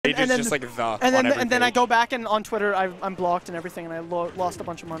Rage is just like the and then I go back and on Twitter I'm blocked and everything, and I lost a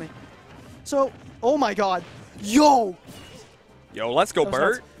bunch of money. So, oh my God, yo, let's go,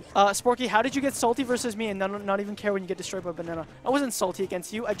 Bert. Sporky, how did you get salty versus me and not even care when you get destroyed by banana? I wasn't salty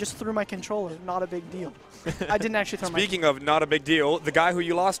against you. I just threw my controller. Not a big deal. I didn't actually throw Speaking of not a big deal, the guy who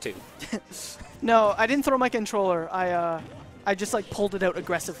you lost to. No, I didn't throw my controller. I just like pulled it out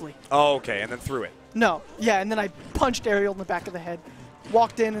aggressively. Oh, okay, and then threw it. No, yeah, and then I punched Ariel in the back of the head,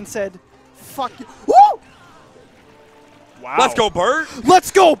 walked in and said, "Fuck you!" Woo! Wow. Let's go, Bert.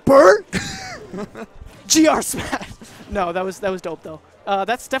 Let's go, Bert. GR smash. No, that was dope though.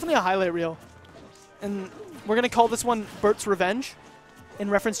 That's definitely a highlight reel, and we're gonna call this one Bert's Revenge, in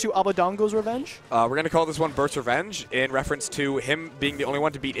reference to Abadongo's revenge. We're gonna call this one Bert's Revenge in reference to him being the only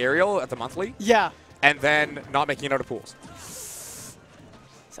one to beat Ariel at the monthly. Yeah. And then not making it out of pools.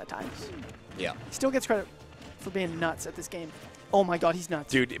 Sad times. Yeah. He still gets credit for being nuts at this game. Oh my God, he's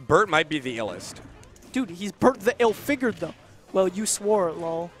nuts. Dude, Bert might be the illest. Dude, he's Bert the ill-figured though. Well, you swore it,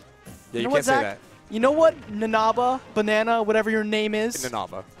 lol. Yeah, you know can't say that. You know what, Nanaba, Banana, whatever your name is?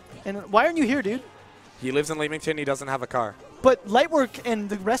 Nanaba. And why aren't you here, dude? He lives in Leamington. He doesn't have a car. But Lightwork and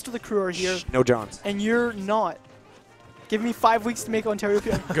the rest of the crew are here. Shh, no Johns. And you're not. Give me 5 weeks to make Ontario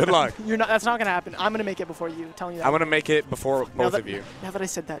PR. Good luck. You're not. That's not going to happen. I'm going to make it before you. I'm telling you that. I'm going to make it before both of you. Now that I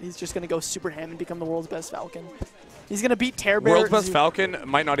said that, he's just going to go super ham and become the world's best Falcon. He's going to beat Tear Bear. World's best Falcon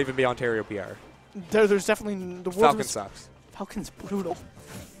might not even be Ontario PR. There's definitely the world's Falcon best. sucks. Falcon's brutal.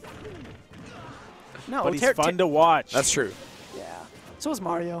 No, but he's fun to watch. That's true. Yeah. So is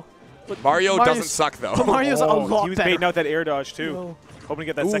Mario. But Mario doesn't suck, though. But Mario's a lot better. He was baiting out that air dodge, too. No. Hoping to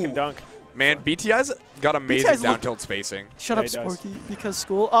get that second dunk. Man, BTI's got amazing down tilt spacing. Shut up, Sporky. Because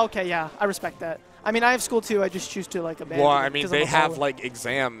school? Oh, okay, yeah. I respect that. I mean, I have school, too. I just choose to, like, abandon Well, it I mean, they have, like,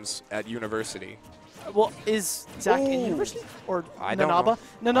 exams at university. Well, is Zach in university? Or I Nanaba?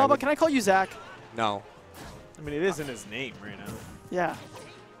 don't know. Nanaba, can I call you Zach? No. I mean, it is in his name right now. Yeah.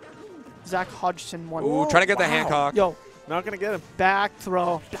 Zach Hodgson won. Ooh, trying to get the Hancock. Yo. Not going to get him. Back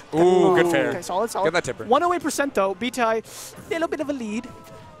throw. Ooh, good fair. Okay, solid. Get that tipper. 108% though. BTI, little bit of a lead.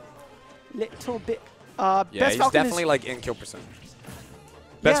 Little bit. Yeah, best he's Falcon definitely like in kill percent.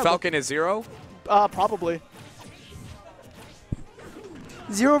 Best Falcon is 0? Probably.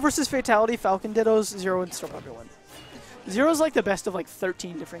 0 versus Fatality, Falcon Dittos, 0 and still probably win. 0's like the best of like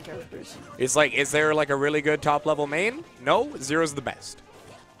 13 different characters. It's like, is there like a really good top level main? No, 0's the best.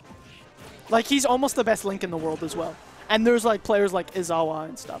 Like he's almost the best Link in the world as well. And there's like players like Izawa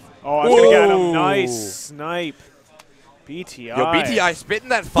and stuff. Oh, I was going to get him. Nice snipe. BTI. Yo, BTI spitting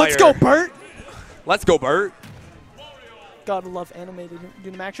that fire. Let's go, Bert. Let's go, Bert. Gotta love animated.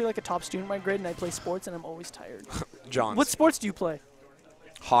 Dude, I'm actually like a top student in my grade, and I play sports, and I'm always tired. John. What sports do you play?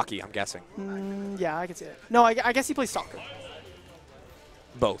 Hockey, I'm guessing. Yeah, I can see it. No, I guess he plays soccer.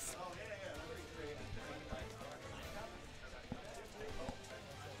 Both.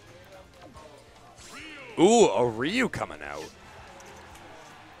 Ooh, a Ryu coming out.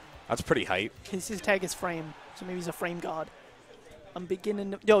 That's pretty hype. His tag is frame, so maybe he's a frame god. I'm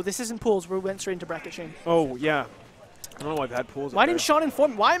beginning to... Yo, this isn't pools. We went straight into bracket chain. Oh, yeah. I don't know why I've had pools. Why didn't Sean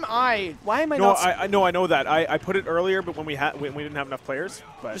inform me? Why am I no, not... I know that. I put it earlier, but when we didn't have enough players.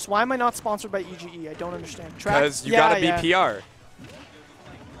 But just why am I not sponsored by EGE? I don't understand. Because you gotta be PR.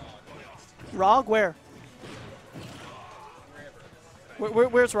 Rog, where?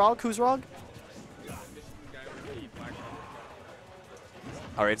 Where's Rog? Who's Rog?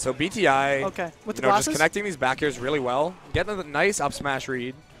 All right, so BTI, okay. With the just connecting these back airs really well. Getting a nice up smash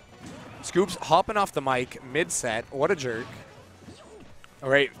read. Scoops hopping off the mic mid-set. What a jerk. All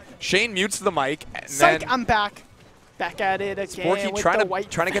right, Shane mutes the mic. And Psych, then I'm back. Back at it again. Sporky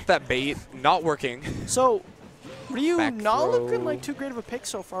trying to get that bait, not working. So, Ryu Back not throw. looking like too great of a pick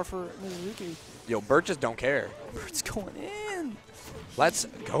so far for Mikazuki. Yo, Bert just don't care. Bert's going in. Let's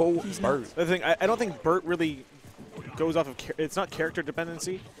go, Bert. The thing, I don't think Bert really goes off of, it's not character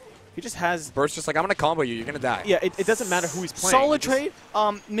dependency. He just has... Bert's just like, I'm going to combo you. You're going to die. Yeah, it doesn't matter who he's playing. Solid trade.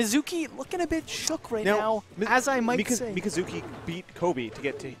 Mizuki looking a bit shook right now, as I might say. Mikazuki beat Kobe to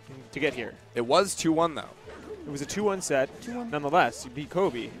get here. It was 2-1, though. It was a 2-1 set. Nonetheless, you beat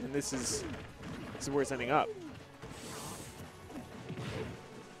Kobe, and this is where it's ending up.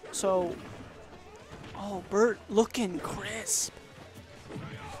 So, oh, Bert looking crisp.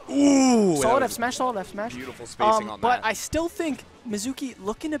 Ooh, solid F smash, solid F smash. Beautiful spacing on that. But I still think Mizuki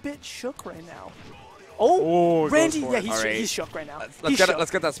looking a bit shook right now. Oh, Randy, yeah, he's shook right now.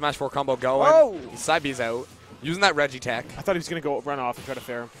 Let's get that Smash 4 combo going. Whoa. Side B's out. Using that Reggie tech. I thought he was going to go run off and try to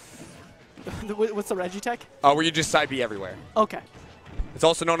fair him. What's the Reggie tech? Oh, where you just side B everywhere. Okay. It's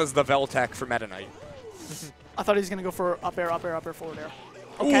also known as the Vel tech for Meta Knight. I thought he was going to go for up air, forward air.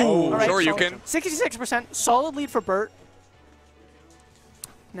 Okay. Ooh, all right, sure you solid. can. 66%. Solid lead for Bert.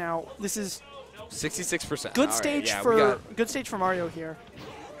 Now, this is 66%. good All right, stage yeah, we for got- good stage for Mario here.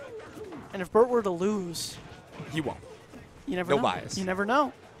 And if Bert were to lose, He won't. you never No know. bias. You never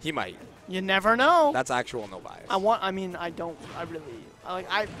know. He might. You never know. That's actual no bias. I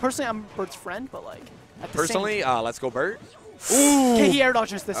personally, I'm Bert's friend, but like, at the Personally, let's go Bert. same, okay, he air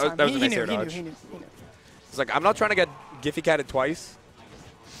dodges this time. That was a he nice knew, air he knew, dodge. he knew. It's like, I'm not trying to get Giffy catted twice.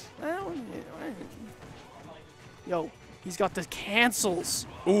 Yo, he's got the cancels.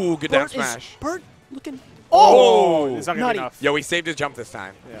 Ooh, good down Bert smash. Bert looking. Oh! It's not going to Nutty. be enough. Yo, he saved his jump this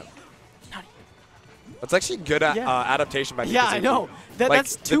time. Yeah. That's actually good adaptation by Mikazuki. Yeah, I know. Like,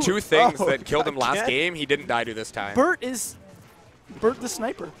 That's the two things Oh, that killed him last again? game, he didn't die to this time. Bert is Bert the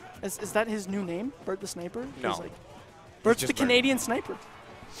Sniper. Is that his new name? Bert the Sniper? No. He's like, Bert's just the Bert. Canadian Sniper.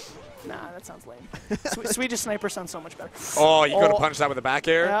 Nah, that sounds lame. Swedish Sniper sounds so much better. Oh, you could have Oh. punched that with a back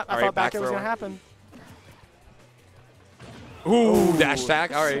air. Yeah, I All thought right, back air was throw. going to happen. Ooh, dash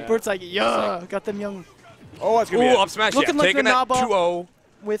attack. All right. Bert's like, yeah, got them young. Oh, that's Ooh, going to be up smash. Looking Yeah, like taking the that Naba. 2-0.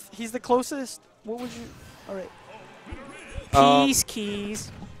 With, he's the closest. What would you, all right.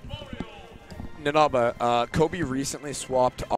 Keys. Nanaba, Kobe recently swapped